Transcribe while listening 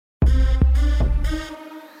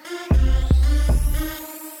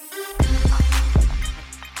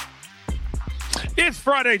It's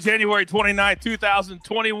Friday, January 29,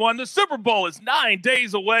 2021. The Super Bowl is 9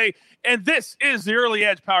 days away, and this is the Early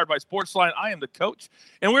Edge powered by Sportsline. I am the coach,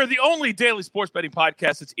 and we're the only daily sports betting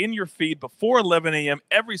podcast that's in your feed before 11 a.m.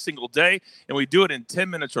 every single day, and we do it in 10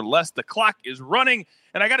 minutes or less. The clock is running,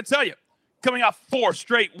 and I got to tell you, coming off 4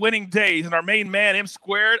 straight winning days, and our main man, M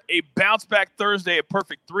Squared, a bounce-back Thursday, a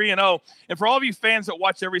perfect 3-0. And for all of you fans that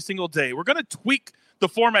watch every single day, we're going to tweak the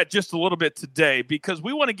format just a little bit today because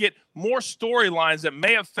we want to get more storylines that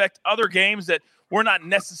may affect other games that we're not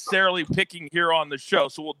necessarily picking here on the show.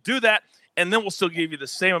 So we'll do that, and then we'll still give you the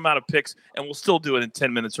same amount of picks, and we'll still do it in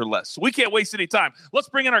 10 minutes or less. So we can't waste any time. Let's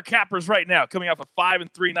bring in our cappers right now, coming off a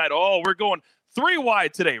 5-3 night. Oh, we're going 3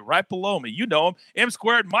 wide today, right below me. You know him, M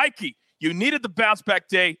Squared. Mikey, you needed the bounce-back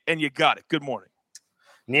day, and you got it. Good morning.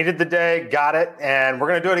 Needed the day, got it, and we're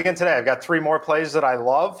going to do it again today. I've got 3 more plays that I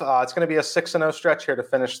love. It's going to be a 6-0 stretch here to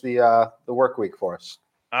finish the work week for us.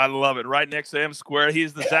 I love it. Right next to M Squared,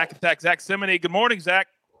 he's the Zach Attack, Zach Simony. Good morning, Zach.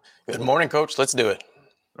 Good morning, Coach. Let's do it.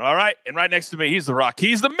 All right, and right next to me, he's the Rock.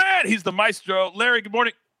 He's the man. He's the maestro. Larry, good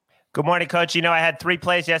morning. Good morning, Coach. You know, I had 3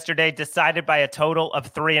 plays yesterday, decided by a total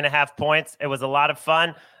of 3.5 points. It was a lot of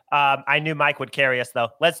fun. I knew Mike would carry us, though.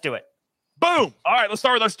 Let's do it. Boom. All right, let's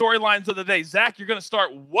start with our storylines of the day. Zach, you're going to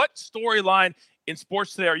start. What storyline in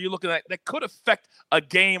sports today are you looking at that could affect a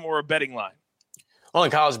game or a betting line? Well,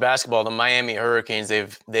 in college basketball, the Miami Hurricanes,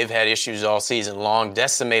 they've had issues all season long,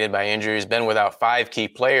 decimated by injuries, been without 5 key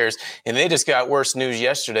players, and they just got worse news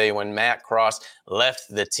yesterday when Matt Cross left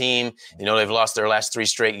the team. You know, they've lost their last 3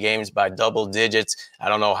 straight games by double digits. I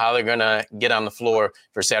don't know how they're going to get on the floor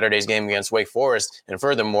for Saturday's game against Wake Forest, and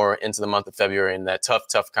furthermore, into the month of February in that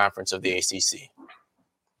tough conference of the ACC.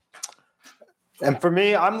 And for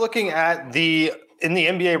me, I'm looking at in the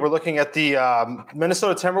NBA, we're looking at the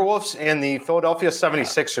Minnesota Timberwolves and the Philadelphia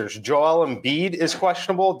 76ers. Joel Embiid is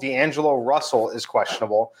questionable. D'Angelo Russell is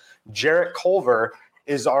questionable. Jarrett Culver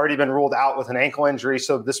has already been ruled out with an ankle injury.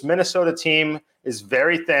 So this Minnesota team is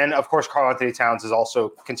very thin. Of course, Karl-Anthony Towns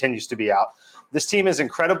continues to be out. This team is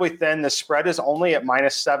incredibly thin. The spread is only at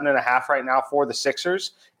 -7.5 right now for the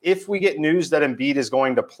Sixers. If we get news that Embiid is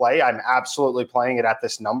going to play, I'm absolutely playing it at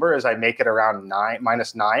this number as I make it around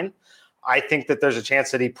 -9. I think that there's a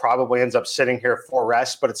chance that he probably ends up sitting here for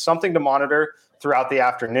rest, but it's something to monitor throughout the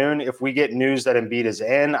afternoon. If we get news that Embiid is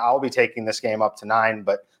in, I'll be taking this game up to 9,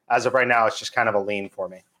 but as of right now, it's just kind of a lean for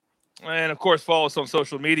me. And, of course, follow us on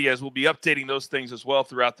social media as we'll be updating those things as well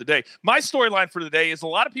throughout the day. My storyline for the day is a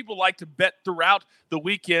lot of people like to bet throughout the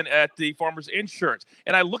weekend at the Farmers Insurance.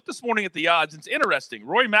 And I looked this morning at the odds. It's interesting.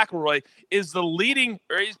 Rory McIlroy is the leading,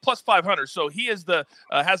 or he's plus 500. So he is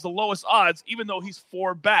has the lowest odds, even though he's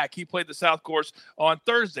 4 back. He played the South Course on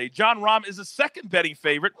Thursday. Jon Rahm is the second betting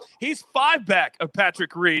favorite. He's 5 back of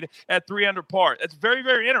Patrick Reed at 3 under par. That's very,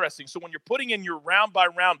 very interesting. So when you're putting in your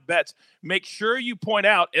round-by-round bets, make sure you point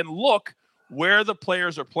out and look where the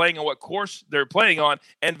players are playing and what course they're playing on.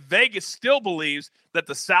 And Vegas still believes that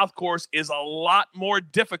the South Course is a lot more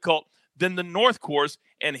difficult than the North Course,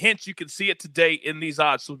 and hence you can see it today in these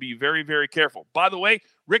odds. So be very, very careful. By the way,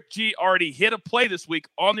 Rick G already hit a play this week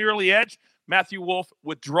on the early edge. Matthew Wolff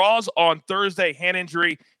withdraws on Thursday, hand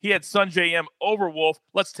injury. He had Sungjae M over Wolff.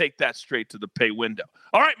 Let's take that straight to the pay window.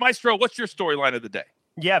 All right, Maestro, what's your storyline of the day?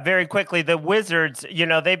 Yeah, very quickly. The Wizards, you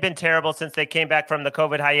know, they've been terrible since they came back from the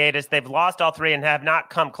COVID hiatus. They've lost all 3 and have not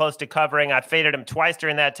come close to covering. I faded them twice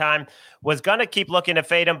during that time. Was going to keep looking to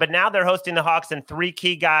fade them, but now they're hosting the Hawks, and 3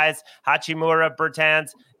 key guys, Hachimura,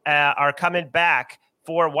 Bertans, are coming back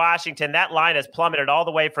for Washington. That line has plummeted all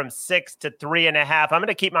the way from 6 to 3.5. I'm going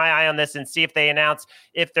to keep my eye on this and see if they announce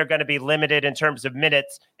if they're going to be limited in terms of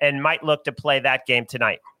minutes and might look to play that game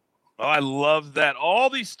tonight. Oh, I love that. All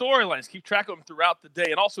these storylines, keep track of them throughout the day.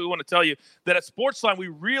 And also we want to tell you that at Sportsline, we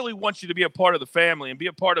really want you to be a part of the family and be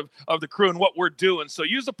a part of the crew and what we're doing. So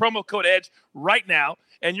use the promo code EDGE right now,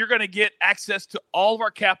 and you're going to get access to all of our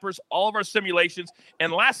cappers, all of our simulations.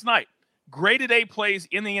 And last night, graded A plays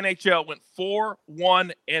in the NHL went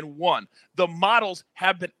 4-1-1. The models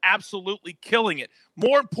have been absolutely killing it.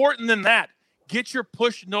 More important than that, get your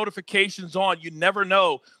push notifications on. You never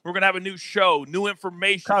know. We're going to have a new show, new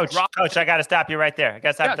information. Coach, I got to stop you right there.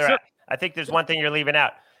 Sure. I think there's one thing you're leaving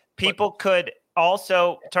out. People could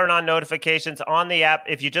also turn on notifications on the app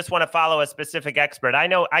if you just want to follow a specific expert. I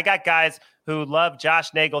know I got guys who love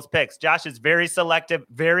Josh Nagel's picks. Josh is very selective,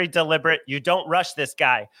 very deliberate. You don't rush this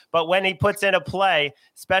guy. But when he puts in a play,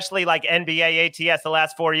 especially like NBA ATS the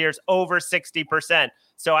last 4 years, over 60%.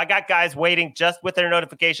 So I got guys waiting just with their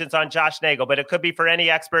notifications on Josh Nagel, but it could be for any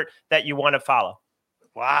expert that you want to follow.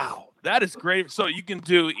 Wow, that is great. So you can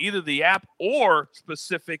do either the app or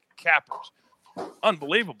specific cappers.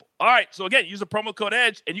 Unbelievable. All right. So, again, use the promo code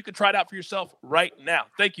EDGE, and you can try it out for yourself right now.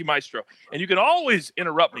 Thank you, Maestro. And you can always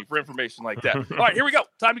interrupt me for information like that. All right, here we go.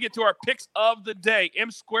 Time to get to our picks of the day.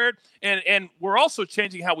 M squared. And we're also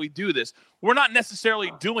changing how we do this. We're not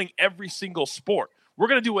necessarily doing every single sport. We're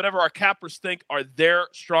going to do whatever our cappers think are their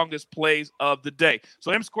strongest plays of the day.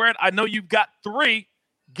 So, M squared, I know you've got 3.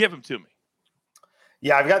 Give them to me.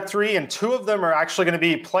 Yeah, I've got 3, and 2 of them are actually going to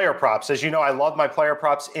be player props. As you know, I love my player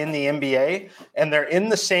props in the NBA, and they're in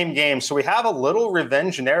the same game. So we have a little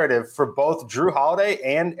revenge narrative for both Jrue Holiday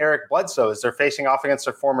and Eric Bledsoe as they're facing off against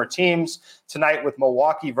their former teams tonight with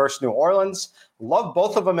Milwaukee versus New Orleans. Love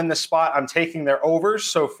both of them in this spot. I'm taking their overs.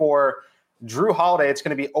 So for Jrue Holiday, it's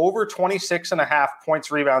going to be over 26.5 points,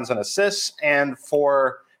 rebounds, and assists. And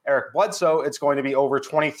for Eric Bledsoe, it's going to be over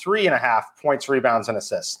 23.5 points, rebounds, and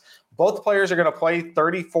assists. Both players are going to play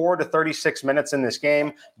 34 to 36 minutes in this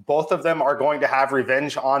game. Both of them are going to have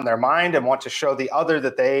revenge on their mind and want to show the other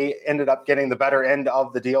that they ended up getting the better end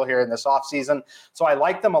of the deal here in this offseason. So I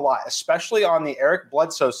like them a lot, especially on the Eric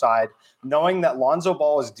Bledsoe side, knowing that Lonzo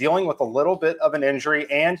Ball is dealing with a little bit of an injury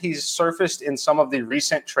and he's surfaced in some of the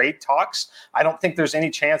recent trade talks. I don't think there's any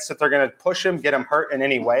chance that they're going to push him, get him hurt in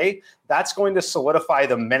any way. That's going to solidify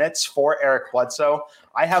the minutes for Eric Bledsoe.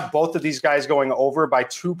 I have both of these guys going over by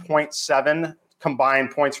 2.7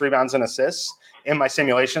 combined points, rebounds, and assists in my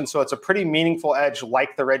simulation. So it's a pretty meaningful edge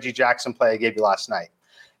like the Reggie Jackson play I gave you last night.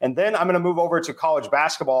 And then I'm going to move over to college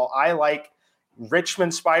basketball. I like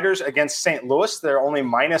Richmond Spiders against St. Louis. They're only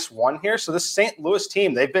 -1 here. So this St. Louis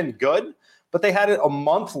team, they've been good, but they had a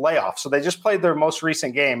month layoff. So they just played their most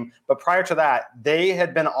recent game. But prior to that, they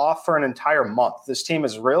had been off for an entire month. This team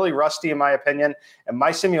is really rusty, in my opinion. And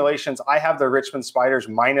my simulations, I have the Richmond Spiders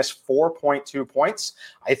 -4.2 points.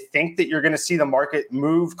 I think that you're going to see the market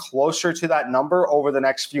move closer to that number over the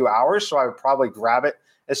next few hours. So I would probably grab it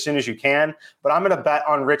as soon as you can. But I'm going to bet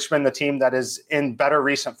on Richmond, the team that is in better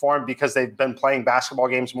recent form because they've been playing basketball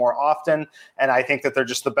games more often. And I think that they're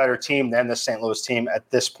just the better team than the St. Louis team at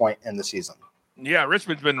this point in the season. Yeah,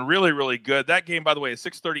 Richmond's been really, really good. That game, by the way, is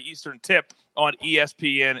 6:30 Eastern tip on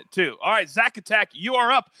ESPN too. All right, Zach Attack, you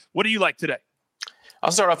are up. What do you like today?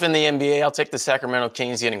 I'll start off in the NBA. I'll take the Sacramento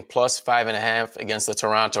Kings getting +5.5 against the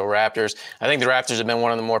Toronto Raptors. I think the Raptors have been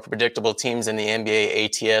one of the more predictable teams in the NBA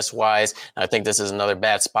ATS-wise. I think this is another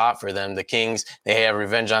bad spot for them. The Kings, they have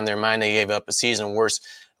revenge on their mind. They gave up a season worst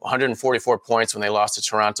 144 points when they lost to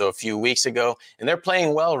Toronto a few weeks ago. And they're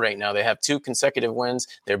playing well right now. They have 2 consecutive wins.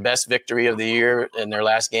 Their best victory of the year in their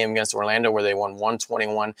last game against Orlando, where they won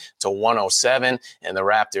 121-107. And the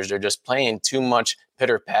Raptors are just playing too much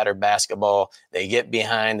pitter-patter basketball. They get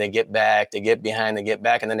behind, they get back, they get behind, they get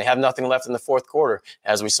back, and then they have nothing left in the fourth quarter,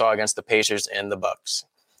 as we saw against the Pacers and the Bucks.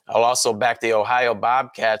 I'll also back the Ohio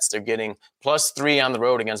Bobcats. They're getting +3 on the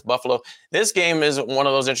road against Buffalo. This game is one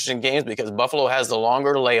of those interesting games because Buffalo has the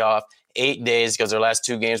longer layoff, 8 days, because their last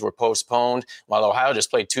 2 games were postponed, while Ohio just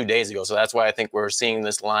played 2 days ago. So that's why I think we're seeing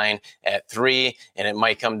this line at 3, and it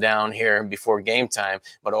might come down here before game time.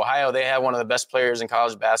 But Ohio, they have one of the best players in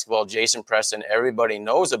college basketball, Jason Preston. Everybody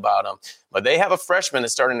knows about him. But they have a freshman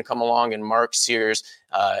that's starting to come along in Mark Sears.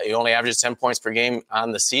 He only averages 10 points per game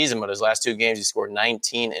on the season, but his last 2 games, he scored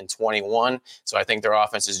 19 and 21. So I think their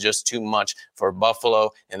offense is just too much for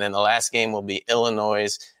Buffalo. And then the last game will be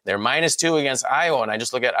Illinois. They're -2 against Iowa. And I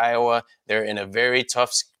just look at Iowa. They're in a very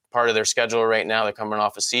tough part of their schedule right now. They're coming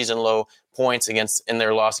off a season low points in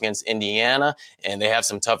their loss against Indiana. And they have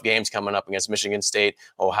some tough games coming up against Michigan State,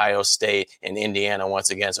 Ohio State, and Indiana once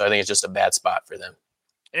again. So I think it's just a bad spot for them.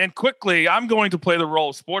 And quickly, I'm going to play the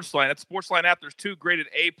role of Sportsline. At Sportsline app, there's 2 graded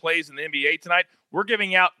A plays in the NBA tonight. We're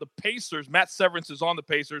giving out the Pacers. Matt Severance is on the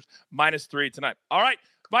Pacers, -3 tonight. All right,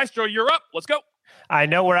 Maestro, you're up. Let's go. I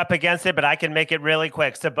know we're up against it, but I can make it really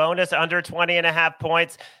quick. Sabonis under 20.5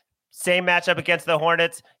 points. Same matchup against the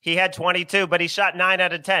Hornets. He had 22, but he shot 9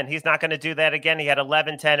 out of 10. He's not going to do that again. He had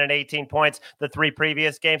 11, 10, and 18 points the 3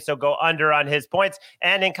 previous games, so go under on his points.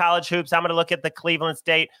 And in college hoops, I'm going to look at the Cleveland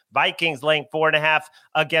State Vikings laying 4.5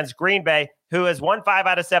 against Green Bay, who has won 5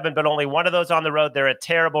 out of 7, but only one of those on the road. They're a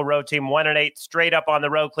terrible road team, 1-8 straight up on the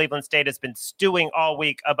road. Cleveland State has been stewing all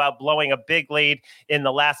week about blowing a big lead in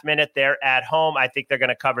the last minute. They're at home. I think they're going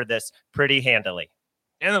to cover this pretty handily.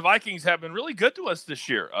 And the Vikings have been really good to us this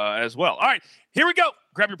year as well. All right, here we go.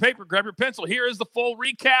 Grab your paper, grab your pencil. Here is the full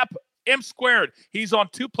recap. M squared. He's on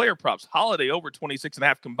 2 player props. Holiday over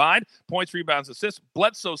 26.5 combined. Points, rebounds, assists.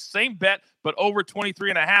 Bledsoe, same bet, but over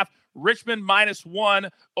 23.5. Richmond -1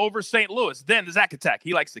 over St. Louis. Then the Zach Attack.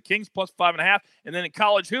 He likes the Kings +5.5. And then in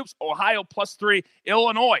college hoops, Ohio +3,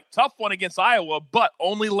 Illinois. Tough one against Iowa, but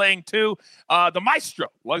only laying 2. The Maestro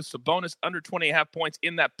was Sabonis under 20.5 points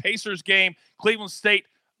in that Pacers game. Cleveland State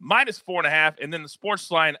 -4.5. And then the sports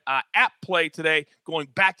line at play today, going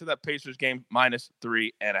back to that Pacers game,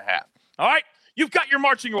 -3.5. All right. You've got your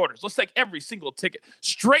marching orders. Let's take every single ticket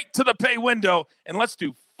straight to the pay window, and let's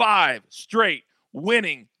do 5 straight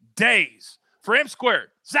winning days. For M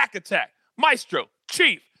Squared, Zach Attack, Maestro,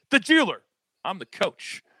 Chief, the Jeweler, I'm the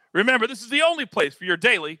coach. Remember, this is the only place for your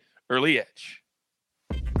daily early edge.